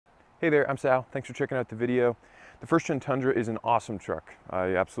Hey there, I'm Sal. Thanks for checking out the video. The First Gen Tundra is an awesome truck.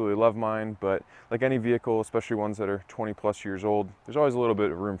 I absolutely love mine, but like any vehicle, especially ones that are 20 plus years old, there's always a little bit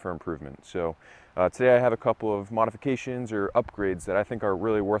of room for improvement. So today I have a couple of modifications or upgrades that I think are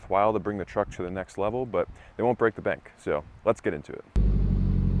really worthwhile to bring the truck to the next level, but they won't break the bank. So let's get into it.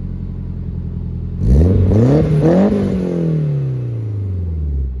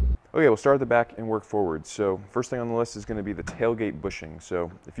 Okay, we'll start at the back and work forward. So first thing on the list is going to be the tailgate bushing.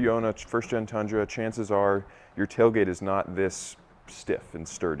 So if you own a First Gen Tundra, chances are your tailgate is not this stiff and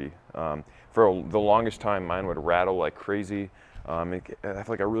sturdy. For the longest time, mine would rattle like crazy. I have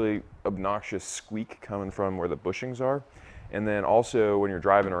like a really obnoxious squeak coming from where the bushings are. And then also when you're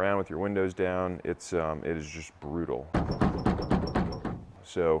driving around with your windows down, it is just brutal.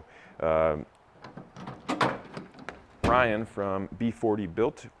 So Ryan from B40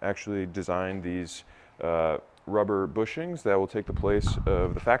 Built actually designed these rubber bushings that will take the place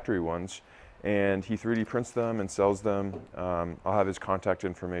of the factory ones, and he 3D prints them and sells them. I'll have his contact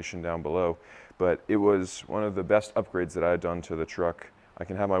information down below, but it was one of the best upgrades that I had done to the truck. I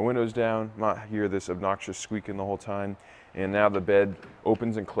can have my windows down, not hear this obnoxious squeaking the whole time, and now the bed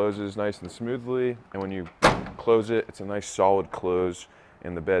opens and closes nice and smoothly, and when you close it, it's a nice solid close,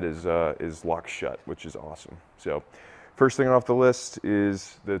 and the bed is locked shut, which is awesome. So first thing off the list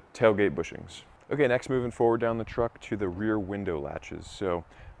is the tailgate bushings. Okay, next moving forward down the truck to the rear window latches. So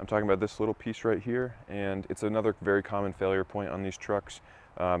I'm talking about this little piece right here, and it's another very common failure point on these trucks.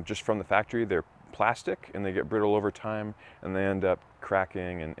 Just from the factory, they're plastic and they get brittle over time and they end up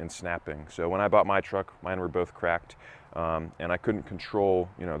cracking and snapping. So when I bought my truck, mine were both cracked, and I couldn't control,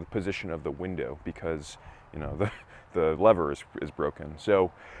 the position of the window because, the lever is broken. So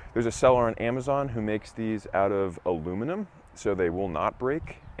there's a seller on Amazon who makes these out of aluminum, so they will not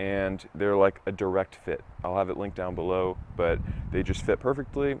break, and they're like a direct fit. I'll have it linked down below, but they just fit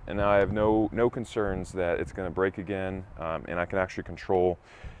perfectly, and now I have no concerns that it's going to break again, and I can actually control,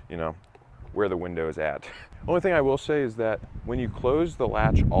 where the window is at. Only thing I will say is that when you close the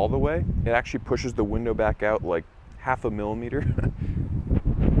latch all the way, it actually pushes the window back out like 1/2 millimeter.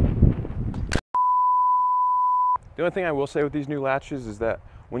 The only thing I will say with these new latches is that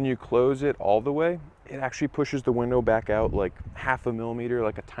when you close it all the way, it actually pushes the window back out like 1/2 millimeter,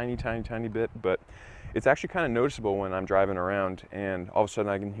 like a tiny bit, but it's actually kind of noticeable when I'm driving around and all of a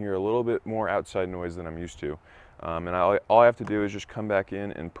sudden I can hear a little bit more outside noise than I'm used to. And all I have to do is just come back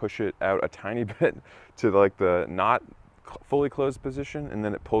in and push it out a tiny bit to like the not fully closed position, and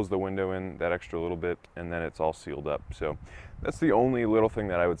then it pulls the window in that extra little bit, and then it's all sealed up. So that's the only little thing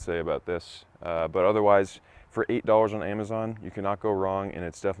that I would say about this. But otherwise, for $8 on Amazon, you cannot go wrong, and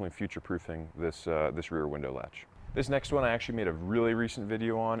it's definitely future-proofing this rear window latch. This next one I actually made a really recent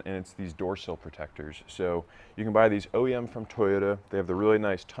video on, and it's these door sill protectors. So you can buy these OEM from Toyota. They have the really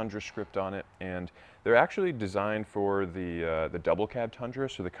nice Tundra script on it, and they're actually designed for the double cab Tundra,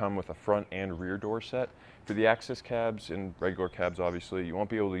 so they come with a front and rear door set. For the access cabs and regular cabs, obviously, you won't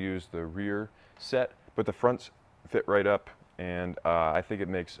be able to use the rear set, but the fronts fit right up. And I think it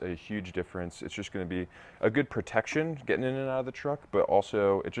makes a huge difference. It's just going to be a good protection getting in and out of the truck, but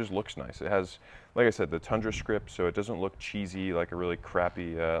also it just looks nice. It has, like I said, the Tundra script, so it doesn't look cheesy like a really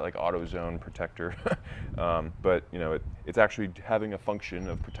crappy like AutoZone protector. But it's actually having a function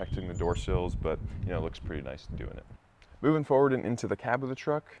of protecting the door sills, but it looks pretty nice doing it. Moving forward and into the cab of the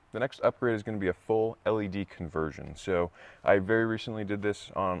truck, the next upgrade is going to be a full LED conversion. So I very recently did this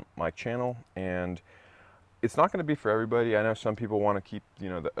on my channel, and it's not going to be for everybody. I know some people want to keep,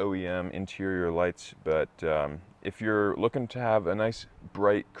 the OEM interior lights, but if you're looking to have a nice,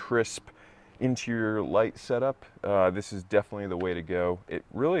 bright, crisp interior light setup, this is definitely the way to go. It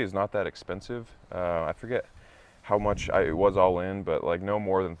really is not that expensive. I forget how much it was all in, but like no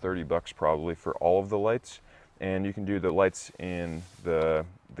more than 30 bucks probably for all of the lights. And you can do the lights in the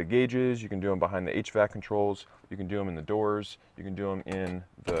gauges, you can do them behind the HVAC controls, you can do them in the doors, you can do them in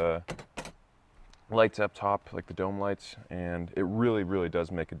the lights up top, like the dome lights, and it really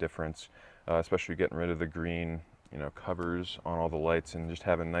does make a difference, especially getting rid of the green covers on all the lights and just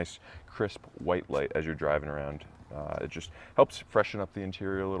having a nice crisp white light as you're driving around. It just helps freshen up the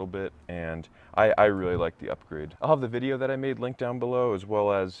interior a little bit, and I really like the upgrade. I'll have the video that I made linked down below, as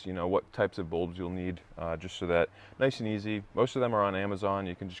well as what types of bulbs you'll need, just so that nice and easy. Most of them are on Amazon.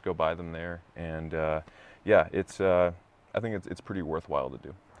 You can just go buy them there, and yeah, I think it's pretty worthwhile to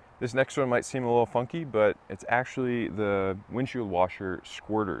do. This next one might seem a little funky, but it's actually the windshield washer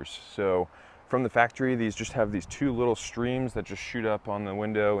squirters. So from the factory, these just have these two little streams that just shoot up on the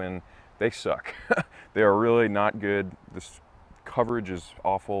window, and they suck. They are really not good. This coverage is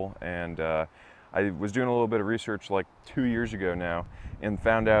awful, and I was doing a little bit of research like 2 years ago now and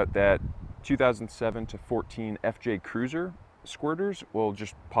found out that 2007 to 14 FJ Cruiser squirters will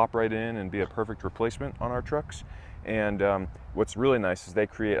just pop right in and be a perfect replacement on our trucks. And what's really nice is they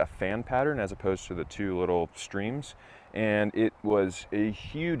create a fan pattern as opposed to the two little streams, and it was a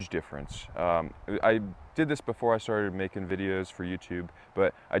huge difference. I did this before I started making videos for YouTube,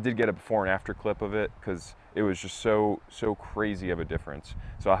 but I did get a before and after clip of it because it was just so crazy of a difference.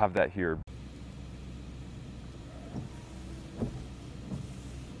 So I'll have that here.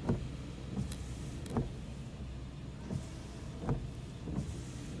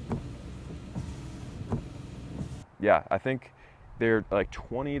 Yeah, I think they're like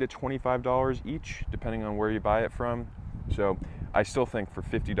 $20 to $25 each, depending on where you buy it from. So I still think for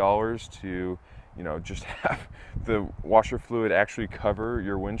 $50 to, you know, just have the washer fluid actually cover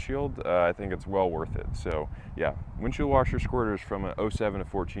your windshield, I think it's well worth it. So yeah, windshield washer squirters from an 07 to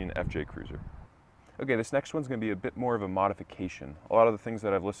 14 FJ Cruiser. Okay, this next one's gonna be a bit more of a modification. A lot of the things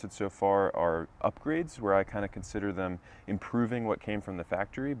that I've listed so far are upgrades, where I kind of consider them improving what came from the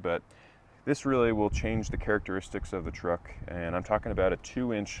factory, but this really will change the characteristics of the truck, and I'm talking about a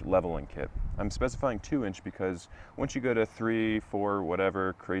 2-inch leveling kit. I'm specifying 2-inch because once you go to 3, 4,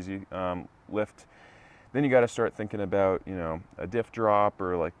 whatever crazy lift, then you got to start thinking about, you know, a diff drop,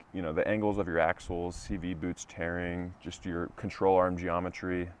 or like, you know, the angles of your axles, CV boots tearing, just your control arm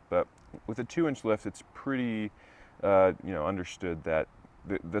geometry. But with a 2-inch lift, it's pretty, you know, understood that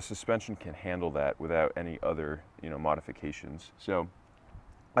the suspension can handle that without any other, you know, modifications. So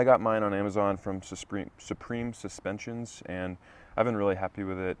I got mine on Amazon from Supreme Suspensions, and I've been really happy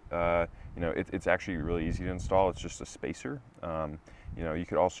with it. You know, it's actually really easy to install. It's just a spacer. You know, you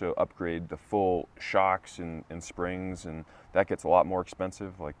could also upgrade the full shocks and springs, and that gets a lot more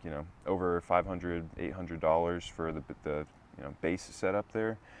expensive, like, you know, over $500, $800 for the you know, base setup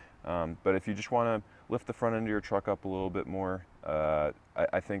there. But if you just want to lift the front end of your truck up a little bit more,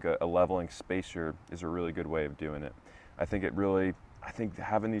 I think a leveling spacer is a really good way of doing it. I think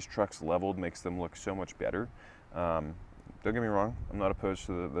having these trucks leveled makes them look so much better. Don't get me wrong, I'm not opposed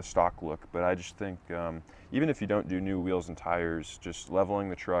to the stock look, but I just think even if you don't do new wheels and tires, just leveling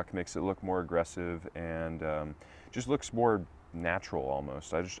the truck makes it look more aggressive and just looks more natural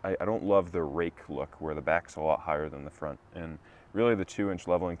almost. I don't love the rake look where the back's a lot higher than the front, and really the 2-inch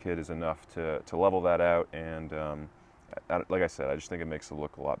leveling kit is enough to level that out, and like I said, I just think it makes it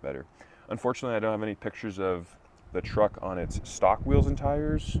look a lot better. Unfortunately, I don't have any pictures of the truck on its stock wheels and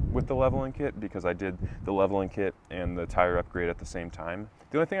tires with the leveling kit because I did the leveling kit and the tire upgrade at the same time.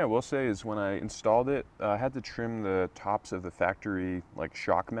 The only thing I will say is when I installed it, I had to trim the tops of the factory like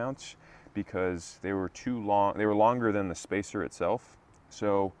shock mounts because they were too long. They were longer than the spacer itself.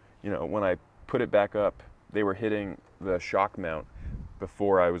 So, you know, when I put it back up, they were hitting the shock mount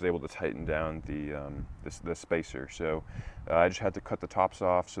before I was able to tighten down the spacer. So I just had to cut the tops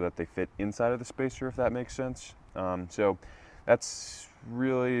off so that they fit inside of the spacer, if that makes sense. So that's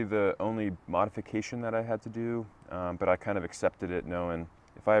really the only modification that I had to do, but I kind of accepted it knowing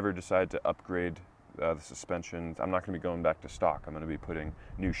if I ever decide to upgrade the suspension, I'm not going to be going back to stock. I'm going to be putting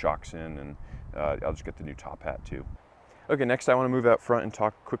new shocks in, and I'll just get the new top hat too. Okay, next I want to move out front and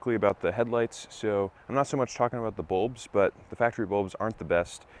talk quickly about the headlights. So I'm not so much talking about the bulbs, but the factory bulbs aren't the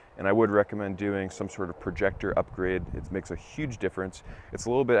best, and I would recommend doing some sort of projector upgrade. It makes a huge difference. It's a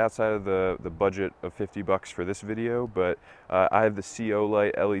little bit outside of the budget of $50 for this video, but I have the CO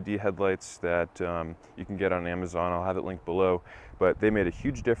Light LED headlights that you can get on Amazon. I'll have it linked below, but they made a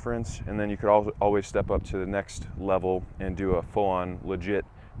huge difference, and then you could always step up to the next level and do a full-on legit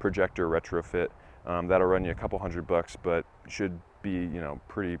projector retrofit. That'll run you a couple $100, but should be, you know,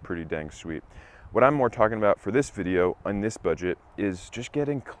 pretty dang sweet. What I'm more talking about for this video on this budget is just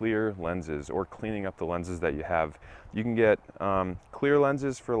getting clear lenses or cleaning up the lenses that you have. You can get clear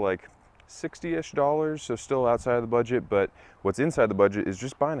lenses for like $60-ish, so still outside of the budget, but what's inside the budget is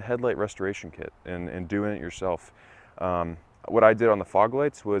just buying a headlight restoration kit and doing it yourself. What I did on the fog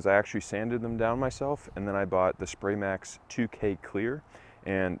lights was I actually sanded them down myself, and then I bought the Spray Max 2K Clear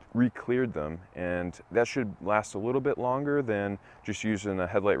and re-cleared them, and that should last a little bit longer than just using a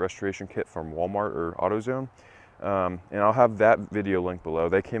headlight restoration kit from Walmart or AutoZone. And I'll have that video linked below.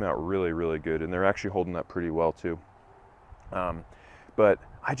 They came out really good, and they're actually holding up pretty well too. But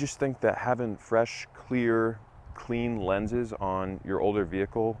I just think that having fresh, clear, clean lenses on your older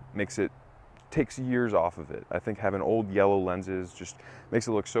vehicle takes years off of it. I think having old yellow lenses just makes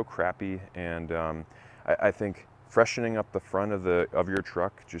it look so crappy, and I think freshening up the front of your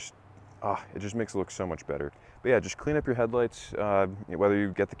truck it just makes it look so much better. But yeah, just clean up your headlights, whether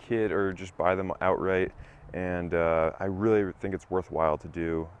you get the kit or just buy them outright, and I really think it's worthwhile to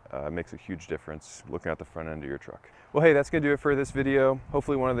do. It makes a huge difference looking at the front end of your truck. Well, hey, that's gonna do it for this video.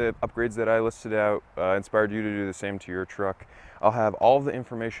 Hopefully one of the upgrades that I listed out inspired you to do the same to your truck. I'll have all of the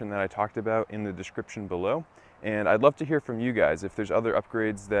information that I talked about in the description below. And I'd love to hear from you guys if there's other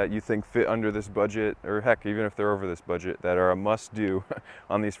upgrades that you think fit under this budget, or heck, even if they're over this budget, that are a must-do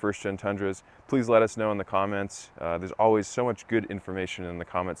on these first gen Tundras. Please let us know in the comments. There's always so much good information in the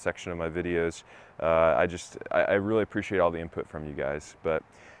comments section of my videos. I really appreciate all the input from you guys. But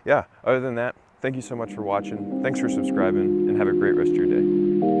yeah, other than that, thank you so much for watching. Thanks for subscribing, and have a great rest of your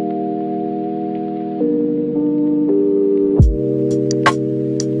day.